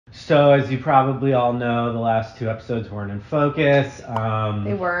So, as you probably all know, the last 2 episodes weren't in focus.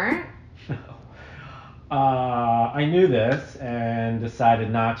 They weren't? No. I knew this and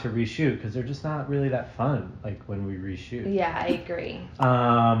decided not to reshoot because they're just not really that fun, like when we reshoot. Yeah, I agree.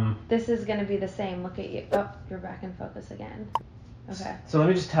 This is going to be the same. Look at you. Oh, you're back in focus again. Okay. So let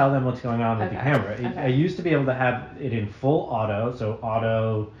me just tell them what's going on with the camera. Okay. I used to be able to have it in full auto, so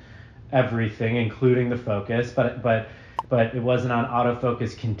auto everything, including the focus, but it wasn't on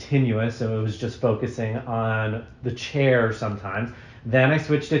autofocus continuous, so it was just focusing on the chair sometimes. Then I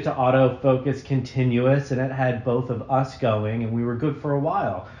switched it to autofocus continuous, and it had both of us going, and we were good for a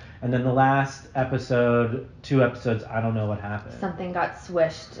while. And then the last episode, 2 episodes, I don't know what happened. Something got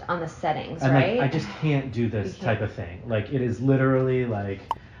swished on the settings, and right? Like, I just can't do this type of thing. Like, it is literally like,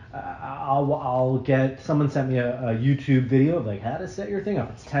 I'll get, someone sent me a YouTube video of like how to set your thing up.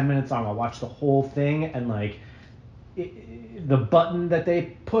 It's 10 minutes long. I'll watch the whole thing, and like, the button that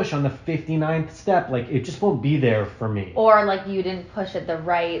they push on the 59th step, like, it just won't be there for me. Or like you didn't push it the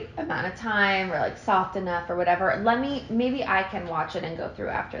right amount of time, or like soft enough or whatever. Maybe I can watch it and go through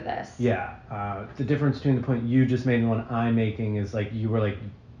after this. Yeah. The difference between the point you just made and the one I'm making is like, you were like,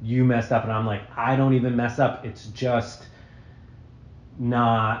 you messed up, and I'm like, I don't even mess up. It's just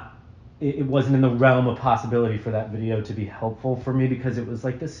not, it wasn't in the realm of possibility for that video to be helpful for me because it was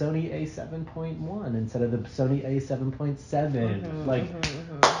like the Sony A7.1 instead of the Sony A7.7.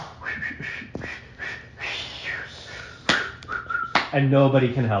 And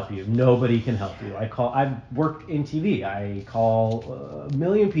nobody can help you. I've worked in TV. I call a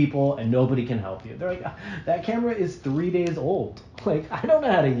million people and nobody can help you. They're like, that camera is 3 days old. Like, I don't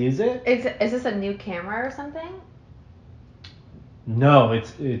know how to use it. Is this a new camera or something? No,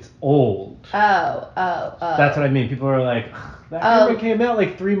 it's old. Oh. That's what I mean. People are like, that camera came out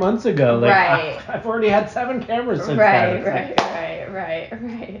like 3 months ago. Like, right. I've already had 7 cameras since then.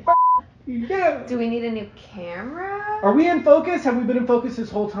 Right. Yeah. Do we need a new camera? Are we in focus? Have we been in focus this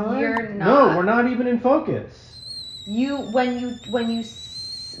whole time? You're not. No, we're not even in focus. When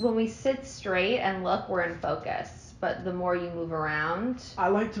we sit straight and look, we're in focus. But the more you move around... I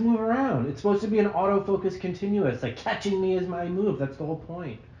like to move around. It's supposed to be an autofocus continuous. Like, catching me is my move. That's the whole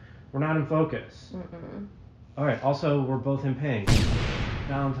point. We're not in focus. All right. Also, we're both in pink.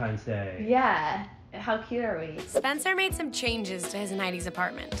 Valentine's Day. Yeah. How cute are we? Spencer made some changes to his 90s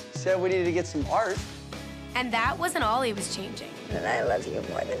apartment. Said we needed to get some art. And that wasn't all he was changing. And I love you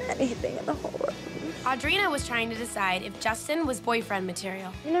more than anything in the whole world. Audrina was trying to decide if Justin was boyfriend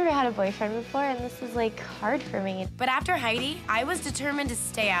material. I've never had a boyfriend before, and this is, like, hard for me. But after Heidi, I was determined to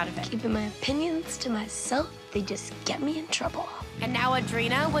stay out of it. Keeping my opinions to myself, they just get me in trouble. And now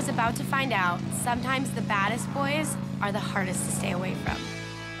Audrina was about to find out sometimes the baddest boys are the hardest to stay away from.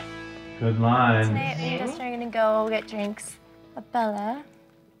 Good line. Tonight, me and Justin are gonna go get drinks. But Bella,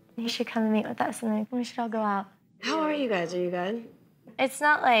 you should come and meet with us, and then we should all go out. How are you guys? Are you good? It's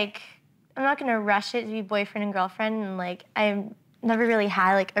not like, I'm not gonna rush it to be boyfriend and girlfriend, and like, I've never really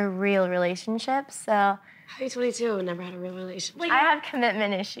had like a real relationship, so. How are you 22 and never had a real relationship? Like, I have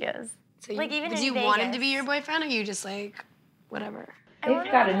commitment issues. So like, even do you in want Vegas. him to be your boyfriend, or you just like, whatever?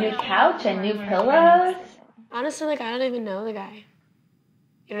 They've got a new couch and new pillows. Honestly, like, I don't even know the guy.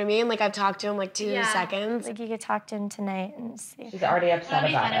 You know what I mean? Like, I've talked to him like 2 seconds. Like, you could talk to him tonight and see. She's already upset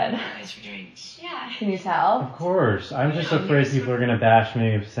about it. Yeah. Can you tell? Of course. I'm just afraid people are going to bash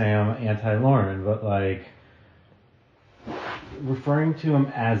me saying I'm anti-Lauren, but like, referring to him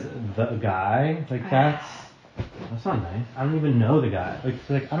as the guy, like, that's not nice. I don't even know the guy.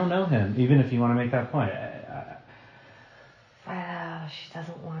 Like I don't know him, even if you want to make that point. Wow, she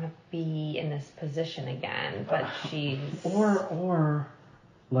doesn't want to be in this position again, but she's... Or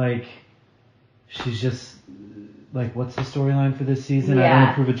like, she's just, like, what's the storyline for this season? Yeah. I don't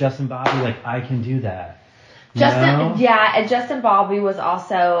approve of Justin Bobby. Like, I can do that. Justin Bobby was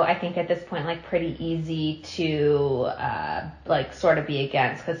also, I think at this point, like, pretty easy to, like, sort of be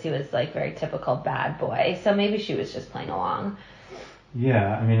against because he was, like, very typical bad boy. So maybe she was just playing along.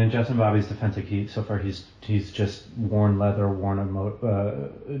 Yeah, I mean, in Justin Bobby's defense, like, so far he's just worn leather,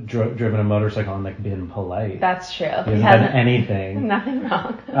 driven a motorcycle, and like been polite. That's true. He hasn't done anything. Nothing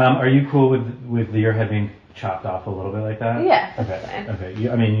wrong. Are you cool with your head being chopped off a little bit like that? Yeah. Okay.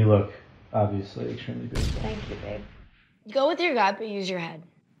 You look obviously extremely beautiful. Thank you, babe. Go with your gut, but use your head.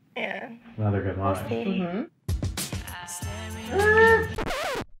 Yeah. Another good line. Mm-hmm.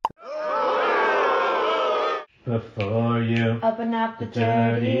 Before you open up the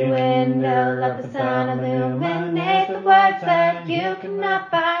dirty window, let the sun illuminate the words that you cannot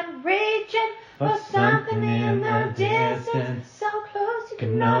find. Reaching for something in the distance, so close you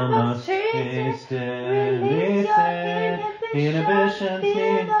can almost taste it. Release your inhibitions. Inhibitions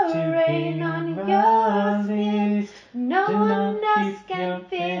need to be released. No one else can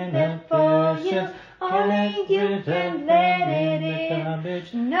feel it for you. Only you can let it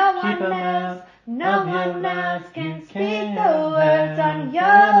in. No one else can speak the words on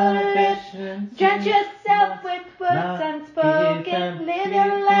your lips. Drench yourself with words unspoken. Live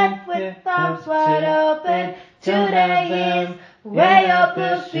your life with arms wide open. Today is where your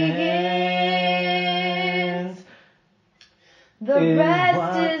blues begins. The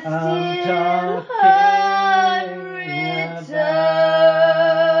rest is still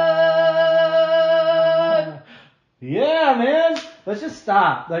unwritten. Yeah, man. Let's just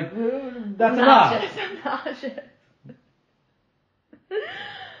stop. Like, that's enough. I'm nauseous.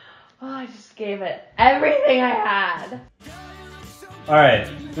 Oh, I just gave it everything I had. All right.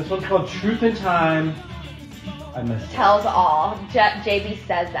 This one's called Truth in Time. I missed it. Tells all. JB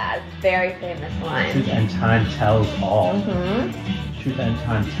says that. It's a very famous line. Truth and Time tells all. Mm-hmm. Truth and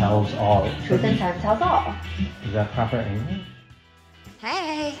Time tells all. Truth in Time tells all. Is that proper English?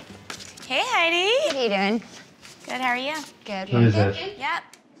 Hey. Hey, Heidi. What are you doing? Good, how are you? Good. Who is this? Yep.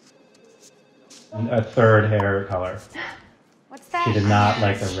 A third hair color. What's that? She did not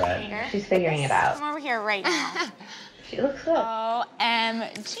like the red. She's figuring it out. I'm over here right now. She looks good.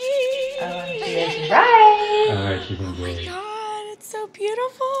 OMG. She is right. All right, she's engaged. God, it's so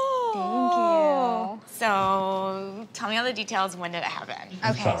beautiful. Thank you. So, tell me all the details. When did it happen?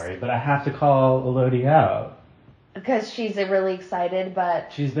 I'm Okay. sorry, but I have to call Elodie out. Because she's really excited,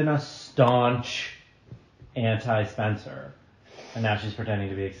 but She's been a staunch anti-Spencer, and now she's pretending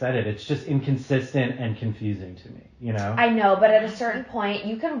to be excited. It's just inconsistent and confusing to me, you know? I know, but at a certain point,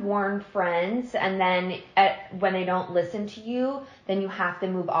 you can warn friends, and then when they don't listen to you, then you have to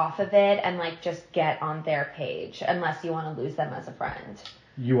move off of it and like just get on their page, unless you want to lose them as a friend.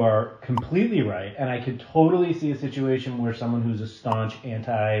 You are completely right, and I could totally see a situation where someone who's a staunch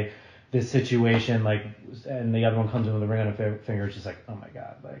anti this situation, like, and the other one comes in with a ring on her finger, it's just like, oh my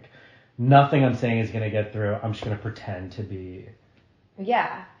god, like, nothing I'm saying is gonna get through. I'm just gonna pretend to be.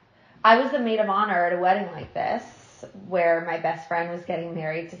 Yeah. I was the maid of honor at a wedding like this, where my best friend was getting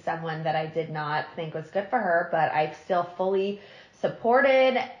married to someone that I did not think was good for her, but I still fully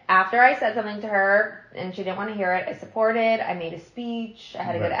supported. After I said something to her and she didn't want to hear it, I supported. I made a speech. I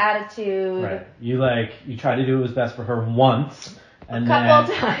had a good attitude. Right. You tried to do what was best for her once. And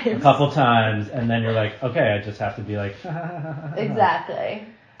A couple times, and then you're like, okay, I just have to be like, Exactly.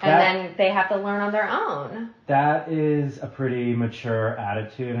 And then they have to learn on their own. That is a pretty mature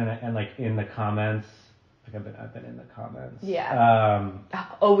attitude, and like in the comments, like I've been in the comments. Yeah.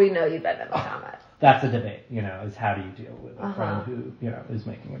 Oh, we know you've been in the comments. That's a debate, is how do you deal with a friend who, is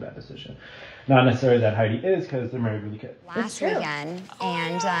making a bad decision. Not necessarily that Heidi is, because they're married with a kid. Last weekend,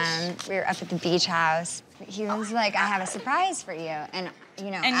 and we were up at the beach house. He was like, I have a surprise for you. And,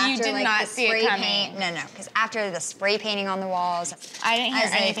 And after you did like not the see it spray coming. paint. No, because after the spray painting on the walls. I didn't hear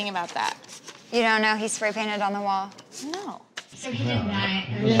was like, anything about that. You don't know he spray painted on the wall? No. So he did not. I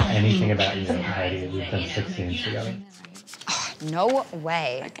don't know anything about you, Heidi. We've done 6 scenes together. No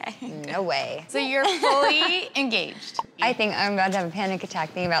way. Okay. No way. So you're fully engaged. I think I'm about to have a panic attack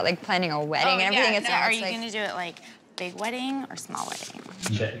thinking about like planning a wedding and everything. Yeah. Are you like, going to do it like big wedding or small wedding?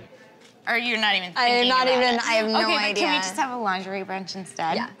 Big. Or you're not even I thinking am not about even, it? I have no okay, but idea. can we just have a lingerie brunch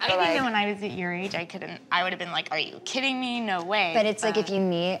instead? Yeah, I but think like- that when I was at your age, I would have been like, are you kidding me? No way. But it's like if you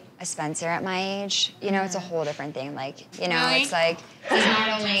meet a Spencer at my age, it's a whole different thing. Like, Really? it's like he's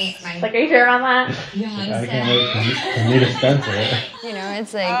not only my Like, are you sure on that? I can't wait to meet a Spencer.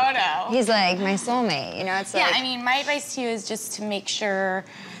 it's like Oh, no. he's like my soulmate. It's Yeah, like I mean, my advice to you is just to make sure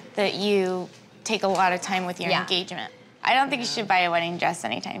that you take a lot of time with your engagement. I don't think you should buy a wedding dress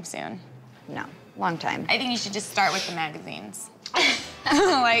anytime soon. no, long time. I think you should just start with the magazines.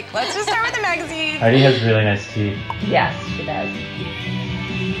 Like, let's just start with the magazines. Heidi has really nice teeth. Yes, she does.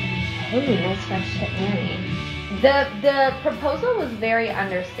 Ooh, nice French tip, Mary. The proposal was very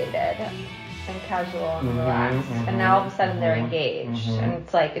understated and casual and relaxed, and now all of a sudden they're engaged, and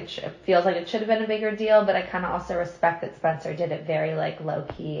it's like it feels like it should have been a bigger deal, but I kind of also respect that Spencer did it very like low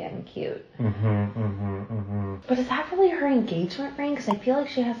key and cute. But is that really her engagement ring? Because I feel like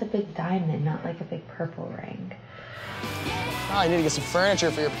she has a big diamond, not like a big purple ring. Oh, you need to get some furniture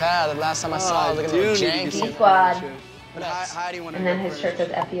for your pad. The last time I saw it, it was looking a little janky. E-Squad. But Heidi wanted And then his shirt says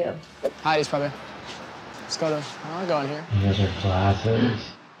F-U. Heidi's probably. Let's go to. I'll go in here. Those are glasses.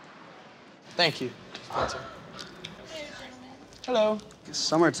 Thank you. Spencer. Hello. It's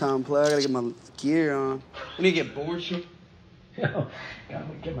summertime, play. I gotta get my gear on. We need to get board shit. Yo, gotta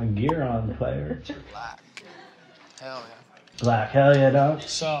get my gear on, player. Black. Hell yeah. Black, hell yeah, dog.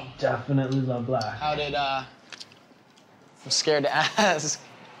 So, Definitely love black. how did I'm scared to ask.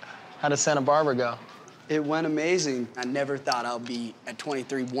 How did Santa Barbara go? It went amazing. I never thought I'd be, at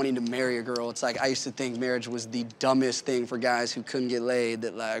 23, wanting to marry a girl. It's like, I used to think marriage was the dumbest thing for guys who couldn't get laid,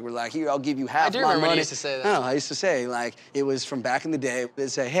 that like, were like, here, I'll give you half my money. I do remember you used to say that. No, I used to say, like, it was from back in the day.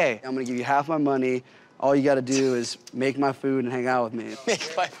 They'd say, hey, I'm gonna give you half my money. All you gotta do is make my food and hang out with me.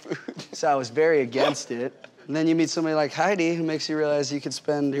 Make my food. So I was very against it. And then you meet somebody like Heidi who makes you realize you could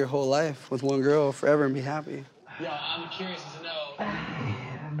spend your whole life with one girl forever and be happy. Yeah, I'm curious to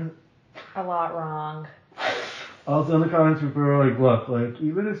know. A lot wrong. Also in the comments, people are like, look, like,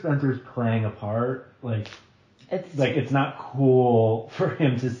 even if Spencer's playing a part, like, it's not cool for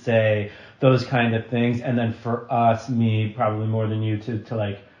him to say those kind of things, and then for us, me probably more than you, to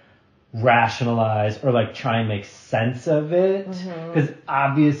like rationalize or like try and make sense of it, because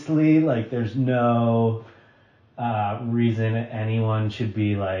obviously, like, there's no reason anyone should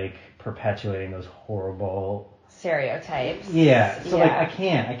be like perpetuating those horrible Stereotypes. Yeah, so like I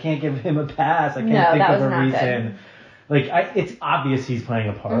can't give him a pass. I can't think of a reason. Good. Like it's obvious he's playing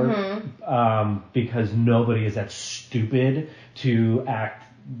a part, because nobody is that stupid to act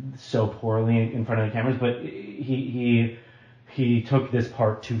so poorly in front of the cameras. But he took this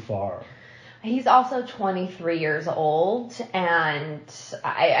part too far. He's also 23 years old, and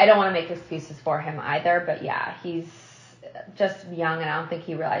I don't want to make excuses for him either. But yeah, he's just young, and I don't think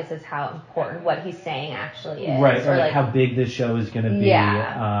he realizes how important what he's saying actually is. Right, or like how big this show is going to be.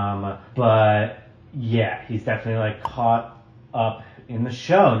 Yeah. But yeah, he's definitely like caught up in the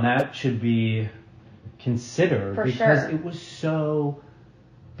show, and that should be considered for because sure. It was so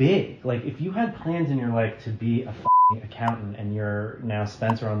big. Like if you had plans in your life to be a accountant and you're now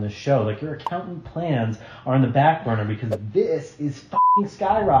Spencer on this show, like your accountant plans are on the back burner because this is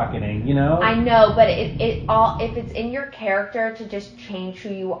skyrocketing, you know? I know, but it all, if it's in your character to just change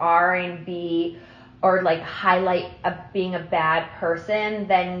who you are and be, or like highlight being a bad person,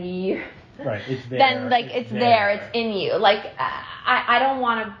 then you right, it's there. Then like it's there, it's in you. Like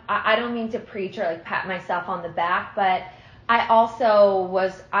I don't mean to preach or like pat myself on the back, but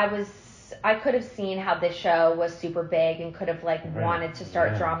I could have seen how this show was super big and could have like wanted to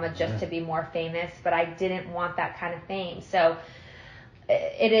start drama just to be more famous, but I didn't want that kind of fame. So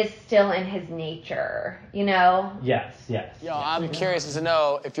it is still in his nature, you know? Yes. Yo, I'm curious to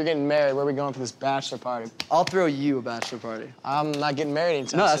know, if you're getting married, where are we going for this bachelor party? I'll throw you a bachelor party. I'm not getting married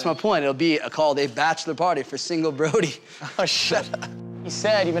anytime No, that's soon. my point. It'll be called a bachelor party for single Brody. Oh, shut up. You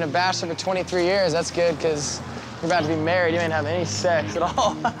said you've been a bachelor for 23 years. That's good, because you're about to be married. You ain't have any sex at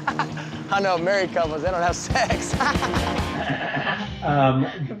all. I know married couples, they don't have sex.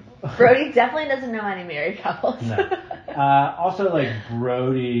 Brody definitely doesn't know any married couples. No. Also, like,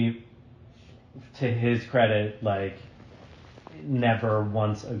 Brody, to his credit, like, never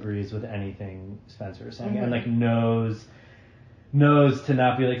once agrees with anything Spencer is saying, and, like, knows to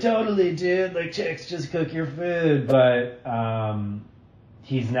not be like, totally, dude, like, chicks, just cook your food, but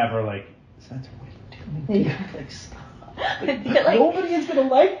he's never like, Spencer, what are you doing? Yeah. Like, stop. Like, nobody is gonna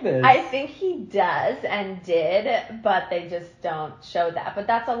like this. I think he does and did, but they just don't show that. But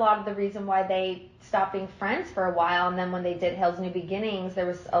that's a lot of the reason why they stopped being friends for a while. And then when they did Hill's New Beginnings, there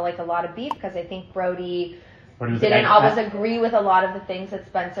was a lot of beef because I think Brody didn't always agree with a lot of the things that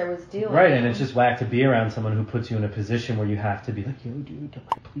Spencer was doing. Right, and it's just whack to be around someone who puts you in a position where you have to be like, yo, dude,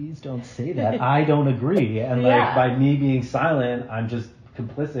 please don't say that. I don't agree. And like by me being silent, I'm just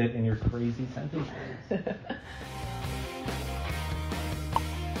complicit in your crazy sentences.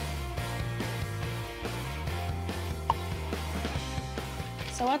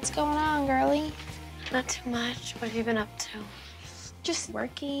 So what's going on, girlie? Not too much. What have you been up to? Just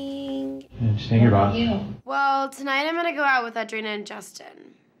working. Interesting, your boss. Well, tonight I'm gonna go out with Adrina and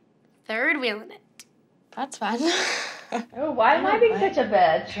Justin. Third wheeling it. That's fun. Oh, why am I being such a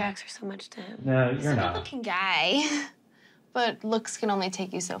bitch? Drugs are so much to him. No, you're He's a not. good-looking guy. But looks can only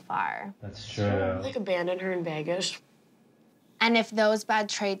take you so far. That's true. Like abandon her in Vegas. And if those bad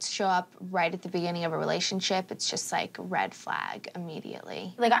traits show up right at the beginning of a relationship, it's just like red flag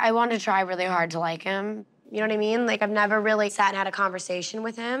immediately. Like I want to try really hard to like him. You know what I mean? Like I've never really sat and had a conversation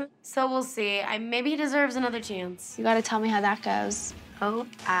with him. So we'll see. Maybe he deserves another chance. You gotta tell me how that goes. Hope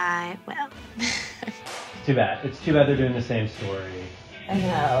I will. Too bad. It's too bad they're doing the same story. I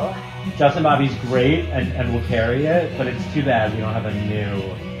know. Justin Bobby's great and will carry it, but it's too bad we don't have a new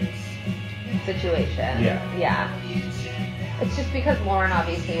Situation. Yeah. It's just because Lauren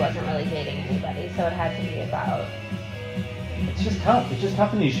obviously wasn't really dating anybody, so it had to be about... It's just tough. It's just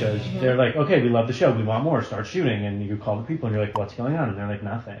tough in these shows. They're like, okay, we love the show. We want more. Start shooting. And you call the people and you're like, what's going on? And they're like,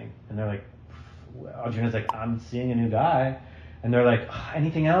 nothing. And they're like, Audrina's like, I'm seeing a new guy. And they're like,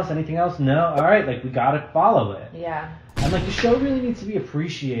 anything else? Anything else? No. All right. Like, we got to follow it. Yeah. And And like the show really needs to be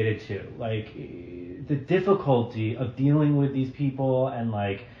appreciated too. Like the difficulty of dealing with these people and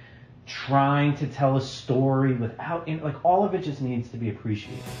like trying to tell a story without, like all of it just needs to be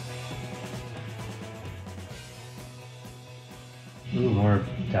appreciated. Ooh, more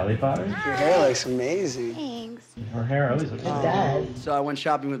deli potters? Your hair looks amazing. Thanks. Her hair always looks good. does. So I went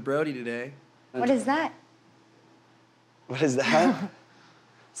shopping with Brody today. What is that? What is that?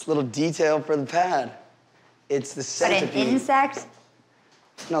 It's a little detail for the pad. It's the What, centipede. an insect?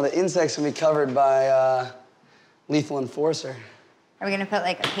 No, the insect's gonna be covered by Lethal Enforcer. Are we gonna put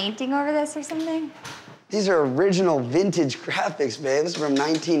like a painting over this or something? These are original vintage graphics, babe. This is from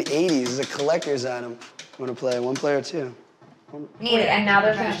 1980s. This is a collector's item. Wanna play? One player or two? Wait, and now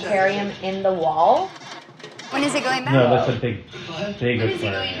they're gonna carry him in the wall? When is it going back? No, that's a bigger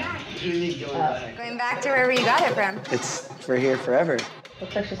player. Going back to wherever you got it from. It's for here forever.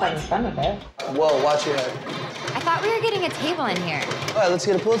 Looks like she's having fun with it. Whoa, watch your head. I thought we were getting a table in here. All right, let's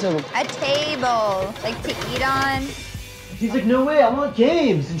get a pool table. A table, like to eat on. He's like, no way, I want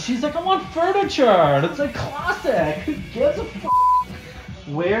games. And she's like, I want furniture. And it's like classic. Who gives a f***?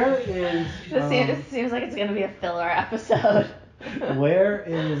 Where is... This seems like it's gonna be a filler episode. Where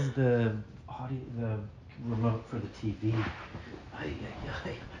is the remote for the TV? Ay, ay,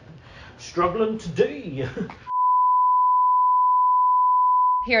 ay. Struggling today.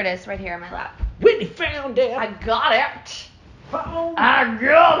 Here it is, right here in my lap. Whitney found it. I got it. Found I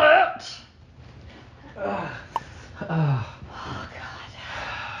got it. Oh, Oh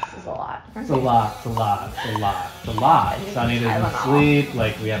God, this is a lot. it's a lot. It's a lot. It's a lot. It's a lot. Sonny doesn't Tylenol. sleep.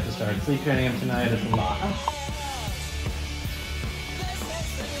 Like we have to start sleep training him tonight. It's a lot.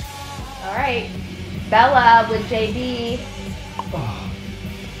 All right, Bella with JB.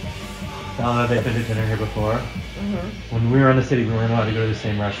 Bella, they've been to dinner here before. Mm-hmm. When we were in the city, we weren't allowed to go to the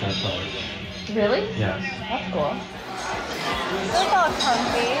same restaurant twice. Really? Yes. That's cool. Look all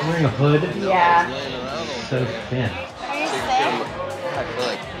comfy. Wearing a hood. Yeah. So thin. Are you sick? I feel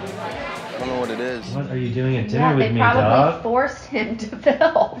like I don't know what it is. What are you doing at dinner Yeah, with they me, probably dog? forced him to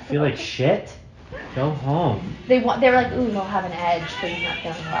film. Feel like shit? Go home. They were like, ooh, he'll have an edge, but he's not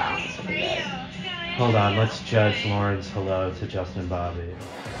feeling well. This will be good. Hold on, let's judge Lauren's hello to Justin Bobby.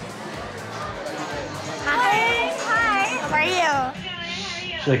 Hi. Hi. How are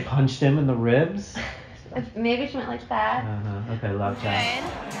you? She like punched him in the ribs? Maybe she went like that. Okay, love that. Good.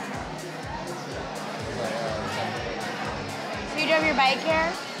 So you drove your bike here?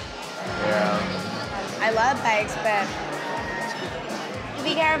 Yeah. I love bikes, but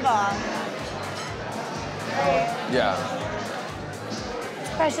be careful. Yeah. It's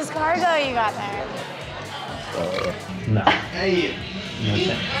precious cargo you got there. No. Hey. No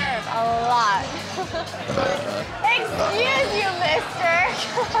thanks. Nerve a lot. Excuse you, mister.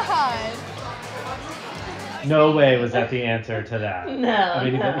 God. No way was that the answer to that. No, I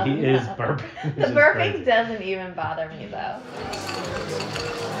mean, no, he is no. burping. The burping doesn't even bother me though.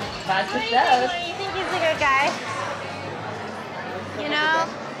 That's the show. You think he's a good guy? You know,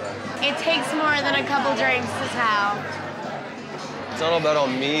 it takes more than a couple drinks to tell. It's not all about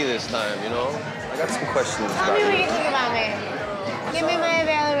on me this time, you know? I got some questions. Tell me what you think about me. Give me my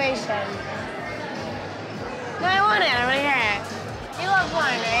evaluation. No, I want it. I want to hear it. You love porn,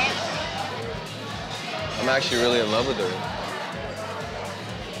 right? I'm actually really in love with her.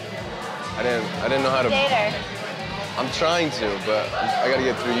 I didn't know how to. Date her. I'm trying to, but I gotta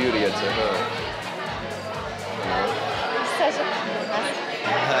get through you to get to her. You're such a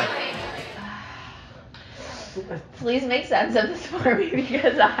Please make sense of this for me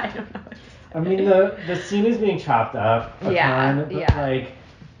because I don't know. I mean, the scene is being chopped up a ton, but like,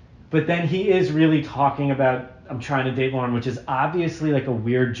 but then he is really talking about I'm trying to date Lauren, which is obviously like a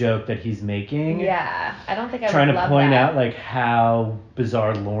weird joke that he's making. Yeah, I don't think I trying would to love point that. out like how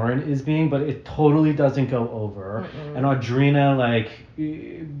bizarre Lauren is being, but it totally doesn't go over. And Audrina like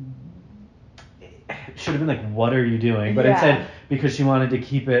should have been like, "What are you doing?" But instead, because she wanted to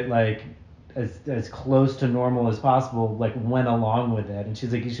keep it like as close to normal as possible, like went along with it. And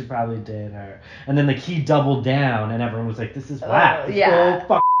she's like, "You should probably date her." And then like he doubled down, and everyone was like, "This is whack. This whole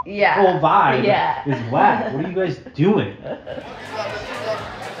whole vibe is whack. What are you guys doing?" Do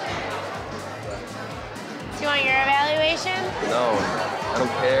you want your evaluation? No, I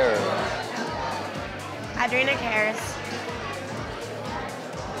don't care. Audrina cares.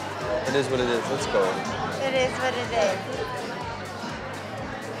 It is what it is. Let's go. It is what it is.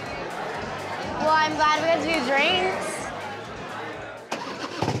 Well, I'm glad we got to do drinks.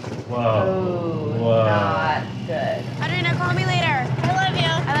 Whoa. Whoa. Not good. Audrina, call me later. I love you.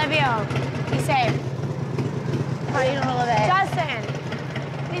 I love you. Be safe. How do you know that? Justin,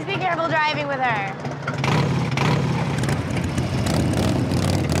 please be careful driving with her.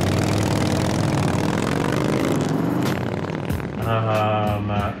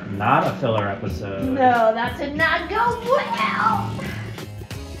 not a filler episode. No, that did not go well.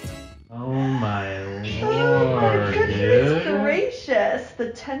 Oh my Oh my lord, goodness dude. gracious.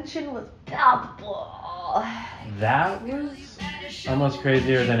 The tension was palpable. That was almost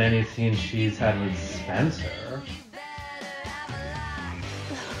crazier than any scene she's had with Spencer.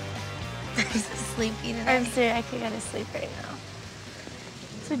 I'm so sleepy today. I'm sorry, I could go to sleep right now.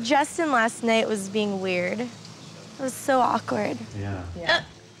 So Justin last night was being weird. It was so awkward. Yeah. It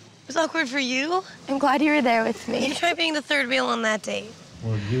was awkward for you? I'm glad you were there with You me. tried being the third wheel on that date.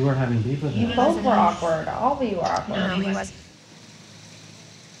 Well, you were having beef with You him. both were awkward. All of you were awkward. No, he wasn't.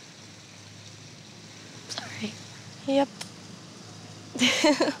 Sorry. Yep.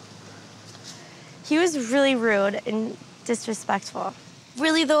 He was really rude and disrespectful.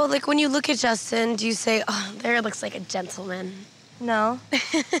 Really, though, like, when you look at Justin, do you say, oh, there looks like a gentleman? No.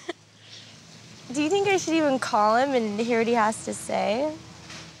 Do you think I should even call him and hear what he has to say?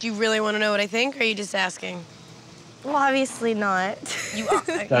 Do you really want to know what I think, or are you just asking? Well, obviously not. You are.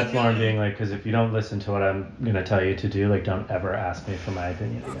 That's Lauren being like, because if you don't listen to what I'm gonna tell you to do, like, don't ever ask me for my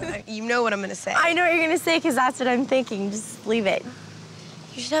opinion again. You know what I'm gonna say. I know what you're gonna say because that's what I'm thinking. Just leave it.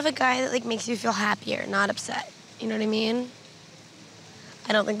 You should have a guy that, like, makes you feel happier, not upset. You know what I mean?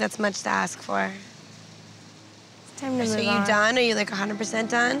 I don't think that's much to ask for. It's time to So move you on. done? Are you, like, 100%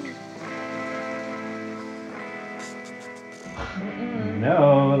 done?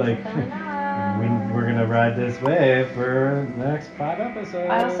 No, like, we're gonna ride this wave for the next 5 episodes.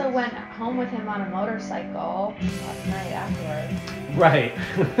 I also went home with him on a motorcycle last night afterwards. Right.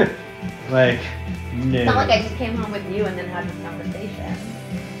 Like, no. It's not like I just came home with you and then had this conversation.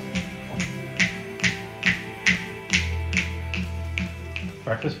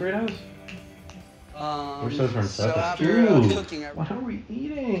 Breakfast burritos? Wish those were in so focus. after Ooh, cooking, what are we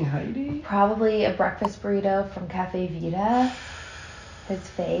eating, Heidi? Probably a breakfast burrito from Cafe Vita. His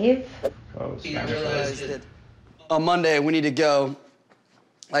fave. Oh, I Spanish realized fries. that on Monday we need to go,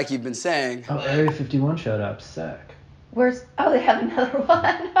 like you've been saying. Oh, Area 51 showed up. Sick. Where's? Oh, they have another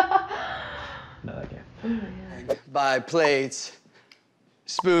one. Another game. Oh my God. Buy plates,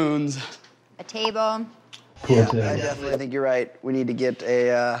 spoons. A table. Cool Yeah, too. I definitely think you're right. We need to get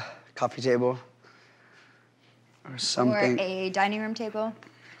a coffee table or something. Or a dining room table.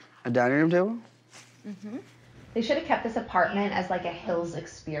 A dining room table? They should have kept this apartment as like a Hills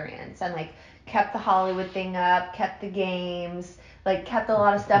experience and like kept the Hollywood thing up, kept the games, like kept a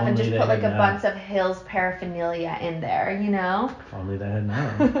lot of stuff and Only just they put like a had bunch of Hills paraphernalia in there, you know? If only they had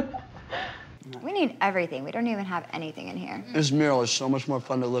known. We need everything. We don't even have anything in here. This mural is so much more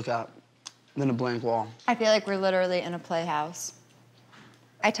fun to look at than a blank wall. I feel like we're literally in a playhouse.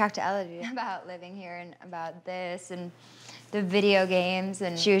 I talked to Elodie about living here and about this and the video games,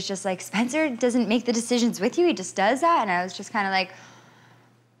 and she was just like, Spencer doesn't make the decisions with you, he just does that. And I was just kind of like,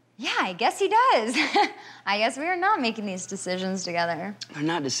 yeah, I guess he does. I guess we are not making these decisions together. They're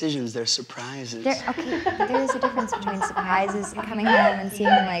not decisions, they're surprises. Okay, there's a difference between surprises and coming home and seeing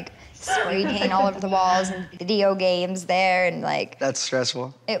them like spray paint all over the walls and video games there and like. That's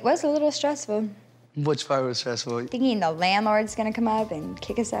stressful. It was a little stressful. Which part was stressful? Thinking the landlord's gonna come up and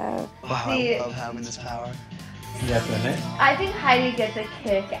kick us out. Wow, See- I love having this power. Yes, isn't it? I think Heidi gets a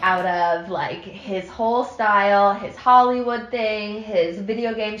kick out of like his whole style, his Hollywood thing, his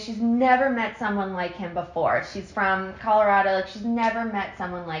video games. She's never met someone like him before. She's from Colorado, like she's never met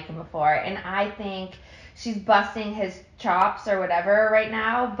someone like him before. And I think she's busting his chops or whatever right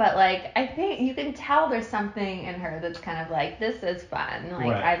now, but like I think you can tell there's something in her that's kind of like, this is fun. Like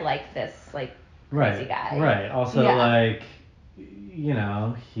Right. I like this like crazy guy. Right. Also, Yeah. like, you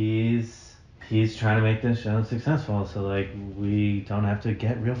know, he's trying to make this show successful, so like we don't have to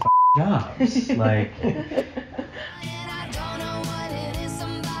get real jobs. Like,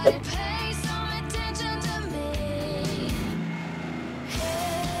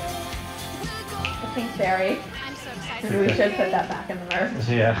 The pink fairy. I'm so excited. Maybe we should put that back in the merch.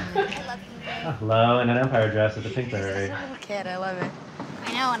 yeah. Hello, in an Empire dress at the Pinkberry. Little kid, I love it.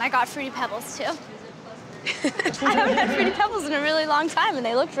 I know, and I got Fruity Pebbles too. I haven't had Fruity Pebbles in a really long time, and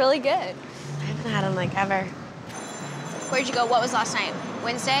they looked really good. I haven't had them like ever. Where'd you go? What was last night?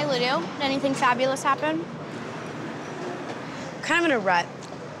 Wednesday, Ludo? Did anything fabulous happen? Kind of in a rut.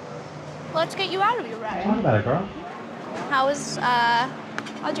 Let's get you out of your rut. Talk about it, girl. How was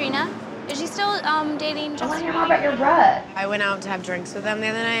Audrina? Is she still dating I want Justin? to hear more about your rut. I went out to have drinks with them the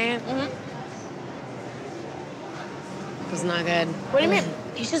other night. It was not good. What do you mean?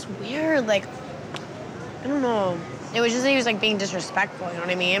 He's just weird, like, I don't know. It was just that he was like being disrespectful, you know what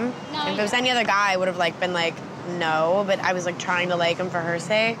I mean? No, If it was any other guy, I would have like been like, no, but I was like trying to like him for her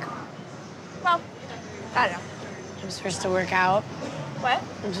sake. Well, I don't know. It was supposed to work out. What?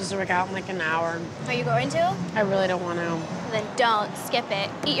 I'm supposed to work out in like an hour. Are you going to? I really don't want to. Then don't. Skip it.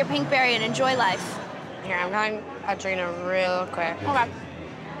 Eat your pink berry and enjoy life. Here, I'm calling Katrina real quick. Okay.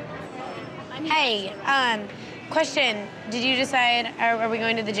 Hey, question. Did you decide, are we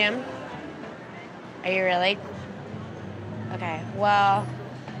going to the gym? Are you really? Okay, well,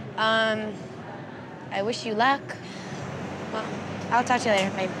 I wish you luck. Well, I'll talk to you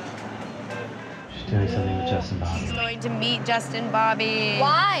later, babe. She's doing something with Justin Bobby. She's going to meet Justin Bobby.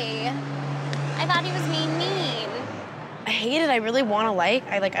 Why? I thought he was mean. I hate it. I really want to like.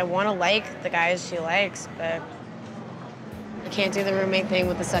 I want to like the guys she likes, but I can't do the roommate thing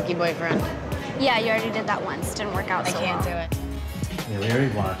with the sucky boyfriend. Yeah, you already did that once. Didn't work out so well. I can't do it. Yeah, we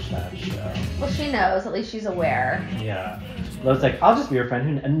already watched that show. Well, she knows. At least she's aware. Yeah. Lo's like, I'll just be your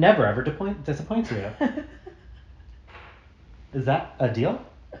friend who never ever disappoints you. Is that a deal?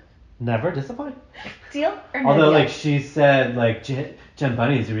 Never disappoint? Deal or no Although, deal? like, she said, like, Jen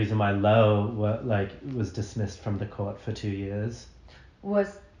Bunny is the reason why Lo, was dismissed from the court for 2 years.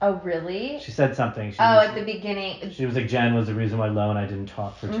 Oh, really? She said something. At the beginning. She was like, Jen was the reason why Lo and I didn't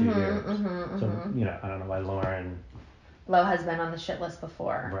talk for 2 years. So, you know, I don't know why Lauren... Lo has been on the shit list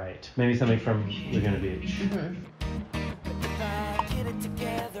before. Right. Maybe something from Laguna Beach.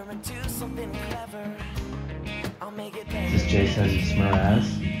 Is this Jason Mraz?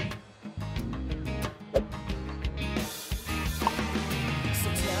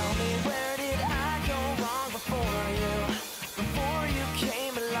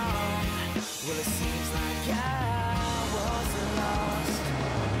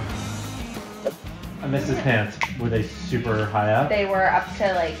 I missed his pants. Were they super high up? They were up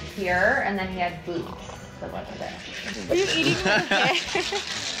to like here, and then he had boots. So what was it? Are you eating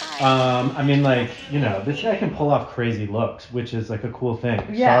I mean, like, you know, this guy can pull off crazy looks, which is like a cool thing.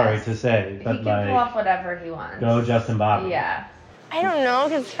 Yes. Sorry to say, but he can pull off whatever he wants. Go Justin Bobby. Yeah. I don't know,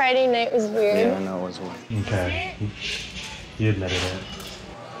 because Friday night was weird. Yeah, I know it was weird. Okay. You admitted it.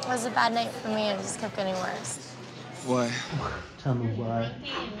 It was a bad night for me. It just kept getting worse. Why? Tell me why.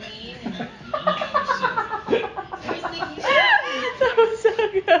 That was so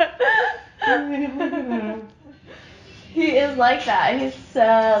good. He is like that. He's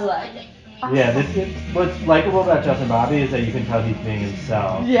so like. Yeah, what's likable about Justin Bobby is that you can tell he's being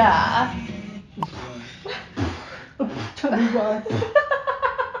himself. Yeah. Tell me why.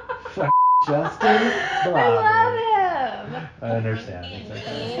 Fuck Justin Bobby. I love him. I understand. It's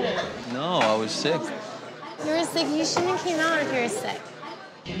okay. No, I was sick. You were sick. You shouldn't have came out if you were sick.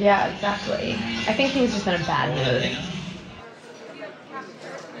 Yeah, exactly. I think he was just in a bad mood.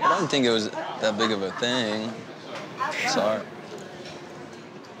 I don't think it was that big of a thing. Sorry.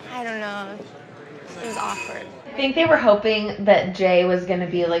 I don't know. It was awkward. I think they were hoping that Jay was gonna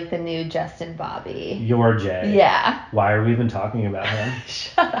be like the new Justin Bobby. Your Jay. Yeah. Why are we even talking about him?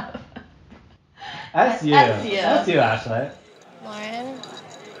 Shut up. That's you. That's you, Ashley. Lauren,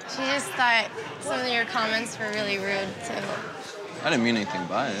 she just thought some of your comments were really rude, too. I didn't mean anything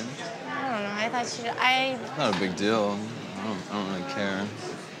by it. I don't know. I thought she... It's not a big deal. I don't really care.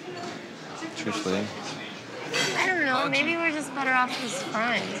 Truthfully. I don't know. Maybe we're just better off as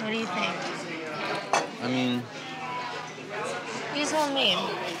friends. What do you think? I mean... You told me.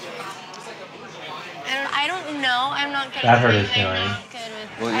 I don't know. I'm not good That at hurt it. his feelings. I'm not good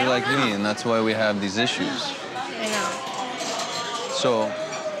with... Well, you're like me, and that's why we have these issues. I know. So,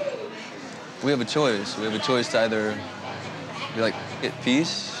 we have a choice. We have a choice to either be like, at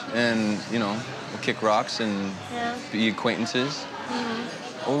peace and, you know, we'll kick rocks and be acquaintances.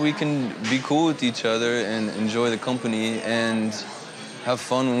 Or we can be cool with each other and enjoy the company and have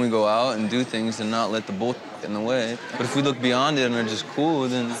fun when we go out and do things and not let the bull in the way. But if we look beyond it and are just cool,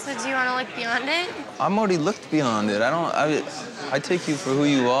 then... So do you want to look beyond it? I'm already looked beyond it. I take you for who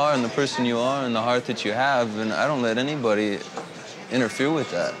you are and the person you are and the heart that you have, and I don't let anybody interfere with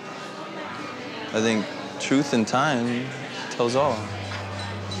that. I think truth and time tells all.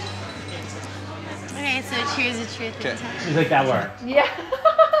 Okay, so choose the truth. Okay. She's like, that worked. Yeah.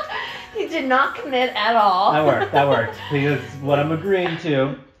 He did not commit at all. That worked. Because what I'm agreeing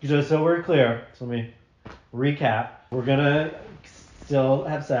to, just so we're clear, so let me recap. We're gonna still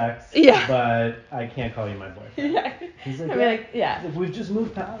have sex, but I can't call you my boyfriend. Yeah. He's like, I mean, like, yeah. If we've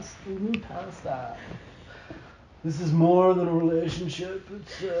moved past that. This is more than a relationship,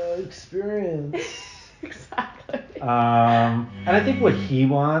 it's an experience. Exactly. And I think what he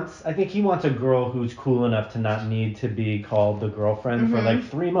wants, a girl who's cool enough to not need to be called the girlfriend for like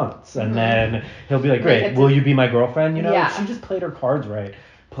 3 months. And then he'll be like, great, will you be my girlfriend? You know, she just played her cards right.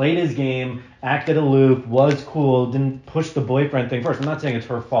 Played his game, acted aloof, was cool, didn't push the boyfriend thing first. I'm not saying it's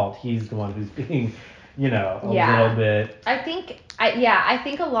her fault. He's the one who's being a little bit. I think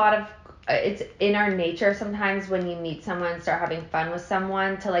a lot of it's in our nature sometimes when you meet someone, start having fun with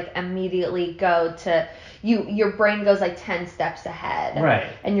someone, to like immediately go to your brain goes like 10 steps ahead. Right.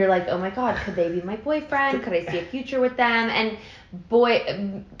 And you're like, oh my God, could they be my boyfriend? Could I see a future with them? And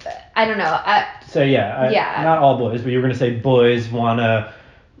I don't know. Not all boys, but you were going to say boys want to,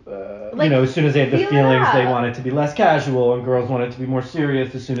 as soon as they have the feelings, they want it to be less casual, and girls want it to be more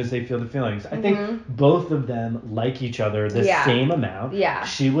serious as soon as they feel the feelings. I think both of them like each other the same amount. Yeah.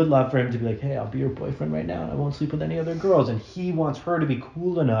 She would love for him to be like, hey, I'll be your boyfriend right now, and I won't sleep with any other girls. And he wants her to be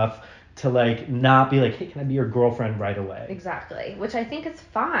cool enough to like not be like, hey, can I be your girlfriend right away? Exactly. Which I think is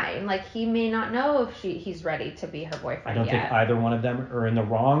fine. Like, he may not know if he's ready to be her boyfriend I don't think either one of them are in the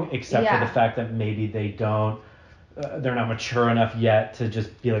wrong, except for the fact that maybe they don't. They're not mature enough yet to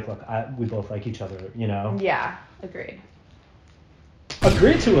just be like, look, we both like each other, Yeah, agreed.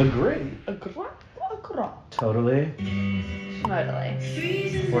 Agree to agree. Totally. Totally.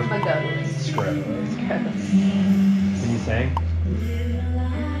 Or Totally. Script. Can you sing?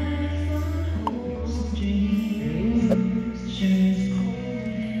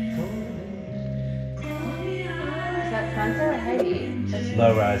 Is that Spencer or Heidi?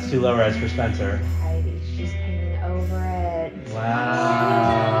 Low rise. Too low rise for Spencer. Heidi. She's painting over it.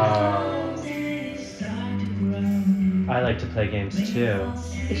 Wow. I like to play games too.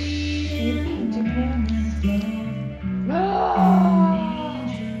 Is she painting him?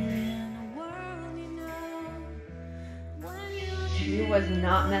 She was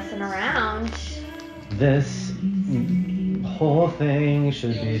not messing around. This whole thing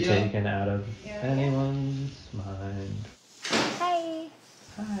should be taken out of anyone's mind. Hi.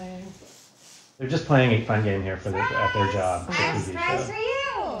 Hi. They're just playing a fun game here at their job. Surprise for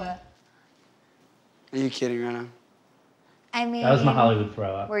you. Are you kidding right now? I mean, That was my Hollywood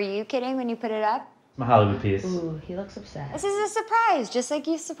throw up. Were you kidding when you put it up? My Hollywood piece. Ooh, he looks upset. This is a surprise, just like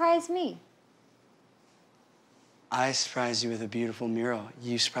you surprised me. I surprised you with a beautiful mural.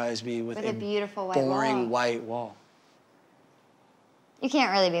 You surprised me with a beautiful white boring wall. white wall. You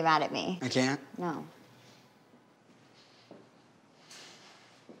can't really be mad at me. I can't? No.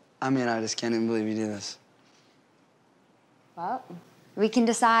 I mean, I just can't even believe you did this. Well, we can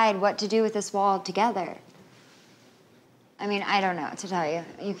decide what to do with this wall together. I mean, I don't know what to tell you.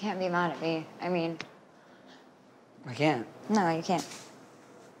 You can't be mad at me. I mean... I can't. No, you can't.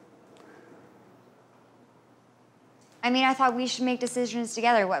 I mean, I thought we should make decisions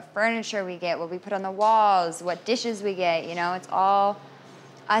together. What furniture we get, what we put on the walls, what dishes we get, it's all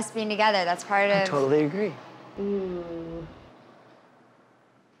us being together. That's part of... I totally agree. Ooh.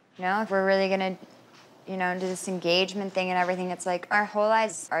 If we're really gonna, do this engagement thing and everything, it's like our whole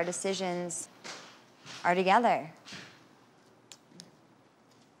lives, our decisions are together.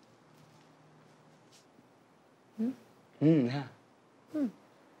 Yeah.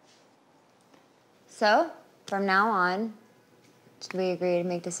 So, from now on, should we agree to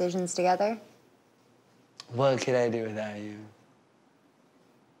make decisions together? What could I do without you?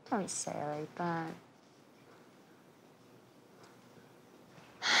 Don't say it like that.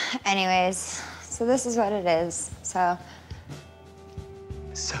 Anyways, so this is what it is. So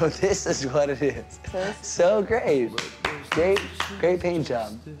this is what it is. So great. Great paint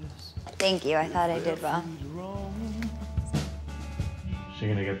job. Thank you. I thought I did well. She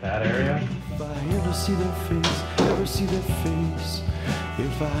gonna get that area? If I ever see their face,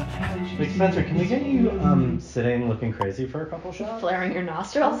 Wait, Spencer, can we get you sitting looking crazy for a couple shots? Flaring your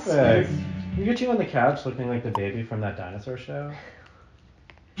nostrils? Perfect. Can we get you on the couch looking like the baby from that dinosaur show?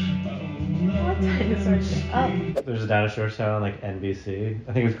 What dinosaur show? Oh. There's a dinosaur show on like NBC.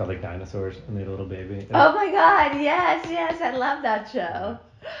 I think it was called like Dinosaurs, and they had a little baby. Oh my God, yes, I love that show.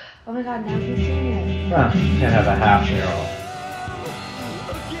 Oh my God, now he's doing it. Well, can't have a half barrel.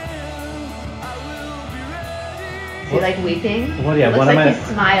 Is he like weeping? What? Yeah. Looks What like am I? He's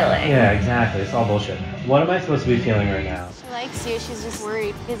smiling. Yeah, exactly. It's all bullshit. What am I supposed to be feeling right now? She likes you. She's just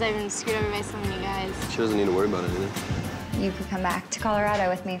worried because I've been screwed over by so many guys. She doesn't need to worry about anything. You could come back to Colorado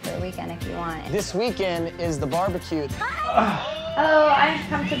with me for a weekend if you want. This weekend is the barbecue. Oh, I've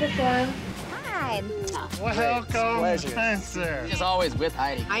come to this one. Hi. Welcome, Spencer. As always, with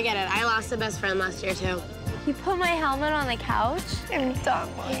Heidi. I get it. I lost a best friend last year, too. You put my helmet on the couch? I'm done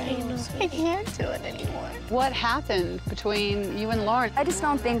lying. I can't do it anymore. What happened between you and Lauren? I just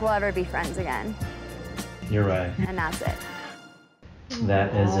don't think we'll ever be friends again. You're right. And that's it.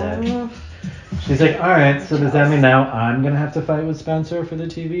 That is it. She's like, all right, so does that mean now I'm going to have to fight with Spencer for the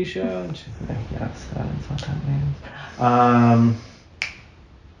TV show? And she's like, yes, that is what that means.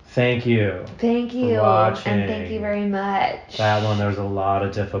 Thank you. Thank you. For watching. And thank you very much. That one, there's a lot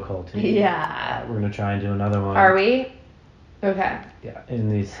of difficulty. Yeah. We're going to try and do another one. Are we? Okay. Yeah, in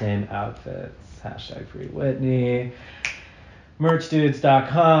these same outfits. Hashtag Free Whitney.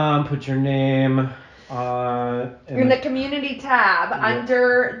 Merchdudes.com. Put your name in the community tab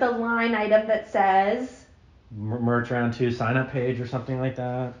under the line item that says Merch Round 2 sign up page or something like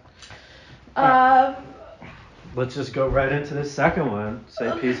that. Let's just go right into the second one.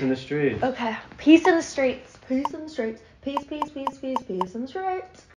 Say peace in the streets. Okay. Peace in the streets. Peace in the streets. Peace, peace, peace, peace, peace in the streets.